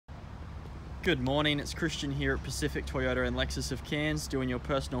Good morning, it's Christian here at Pacific Toyota and Lexus of Cairns doing your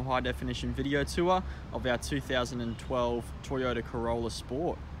personal high definition video tour of our 2012 Toyota Corolla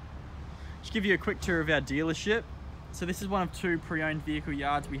Sport. Just give you a quick tour of our dealership. So this is one of two pre-owned vehicle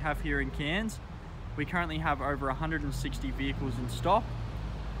yards we have here in Cairns. We currently have over 160 vehicles in stock.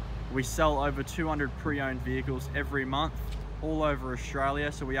 We sell over 200 pre-owned vehicles every month all over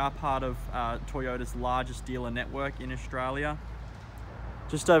Australia, so we are part of Toyota's largest dealer network in Australia.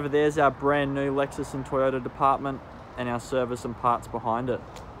 Just over there is our brand new Lexus and Toyota department and our service and parts behind it.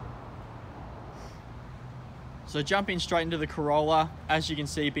 So jumping straight into the Corolla, as you can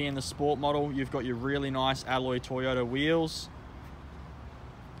see, being the sport model, you've got your really nice alloy Toyota wheels.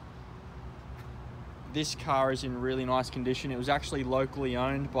 This car is in really nice condition. It was actually locally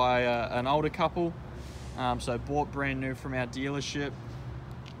owned by an older couple, so bought brand new from our dealership.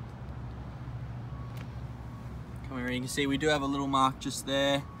 You can see we do have a little mark just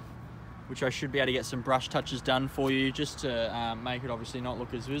there, which I should be able to get some brush touches done for you just to make it obviously not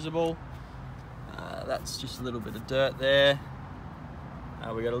look as visible. That's just a little bit of dirt there.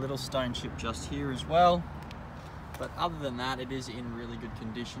 We got a little stone chip just here as well, but other than that it is in really good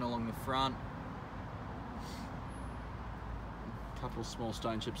condition along the front. A couple small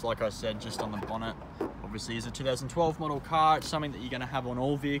stone chips, like I said, just on the bonnet. Obviously it's a 2012 model car. It's something that you're going to have on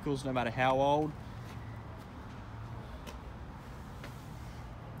all vehicles no matter how old.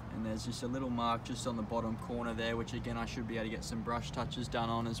 And there's just a little mark just on the bottom corner there, which again I should be able to get some brush touches done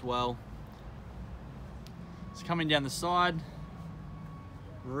on as well. It's coming down the side,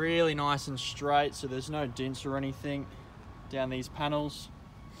 really nice and straight, so there's no dents or anything down these panels.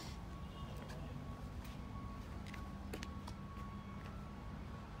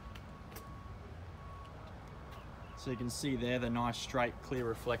 So you can see there the nice straight clear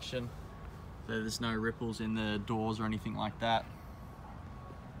reflection. So there's no ripples in the doors or anything like that.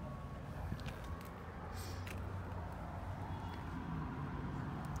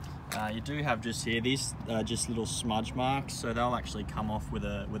 You do have just here, these are just little smudge marks, so they'll actually come off with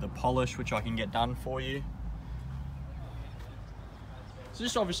a polish, which I can get done for you. So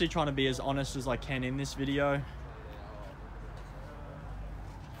just obviously trying to be as honest as I can in this video.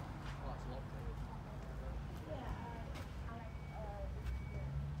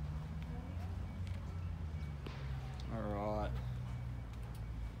 Alright.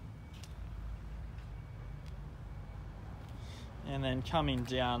 And then coming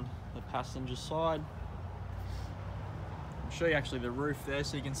down the passenger side, I'll show you actually the roof there,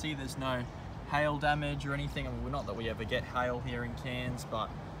 so you can see there's no hail damage or anything. I mean, not that we ever get hail here in Cairns, but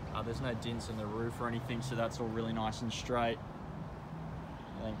there's no dents in the roof or anything, so that's all really nice and straight.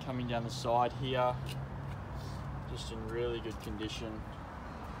 And then coming down the side here, just in really good condition.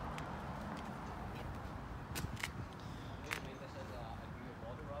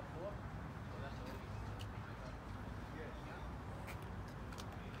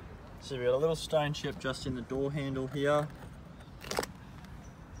 So we've got a little stone chip just in the door handle here.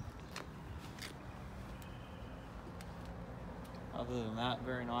 Other than that,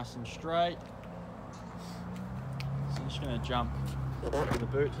 very nice and straight. So I'm just going to jump to the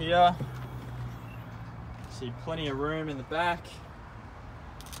boot here. See plenty of room in the back.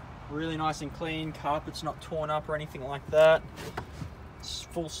 Really nice and clean, carpet's not torn up or anything like that. It's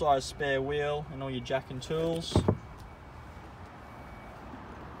full-size spare wheel and all your jack and tools.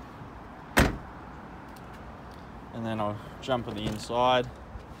 And then I'll jump on the inside.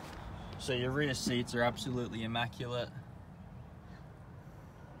 So your rear seats are absolutely immaculate.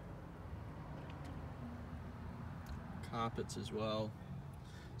 Carpets as well.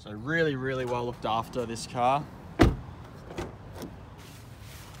 So really, really well looked after, this car. You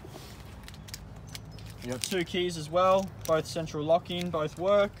got two keys as well, both central locking, both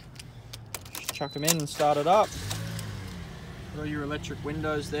work. Just chuck them in and start it up. Got all your electric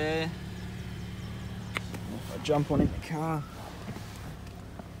windows there. Jump on in the car.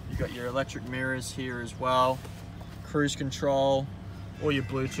 You've got your electric mirrors here as well, cruise control, all your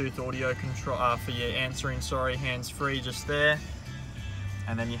Bluetooth audio control for your answering, hands-free just there,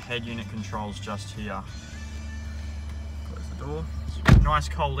 and then your head unit controls just here. Close the door. So nice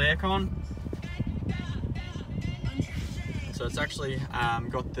cold aircon. So it's actually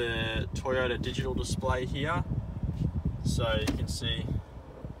got the Toyota digital display here, so you can see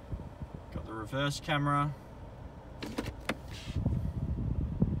got the reverse camera.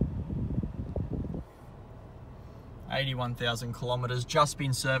 81,000 kilometers, just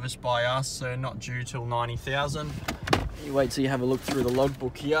been serviced by us, so not due till 90,000. You wait till you have a look through the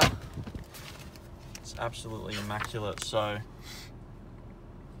logbook here. It's absolutely immaculate. So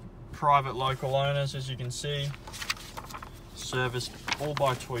private local owners, as you can see, serviced all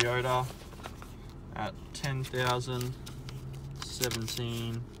by Toyota. at 10,000,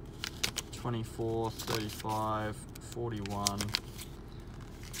 17, 24, 35, 41,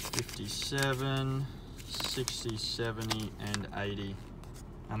 57, 60, 70, and 80.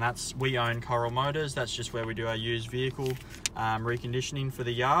 And that's, we own Corolla Motors. That's just where we do our used vehicle reconditioning for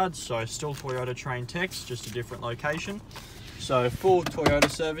the yard. So still Toyota trained techs, just a different location. So full Toyota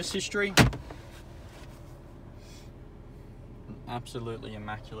service history. Absolutely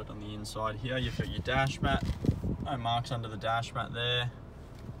immaculate on the inside here. You've got your dash mat. No marks under the dash mat there.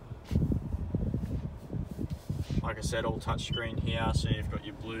 Like I said, all touchscreen here. So you've got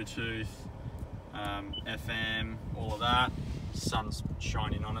your Bluetooth, FM, all of that. Sun's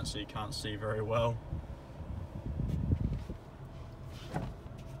shining on it so you can't see very well.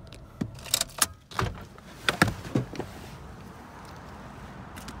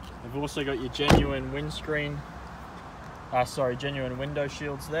 You've also got your genuine windscreen, genuine window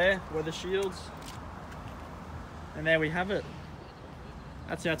shields there, weather shields. And there we have it.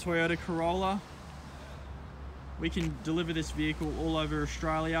 That's our Toyota Corolla. We can deliver this vehicle all over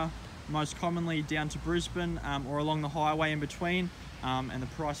Australia, most commonly down to Brisbane or along the highway in between, and the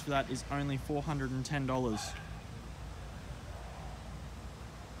price for that is only $410.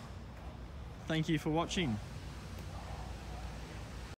 Thank you for watching.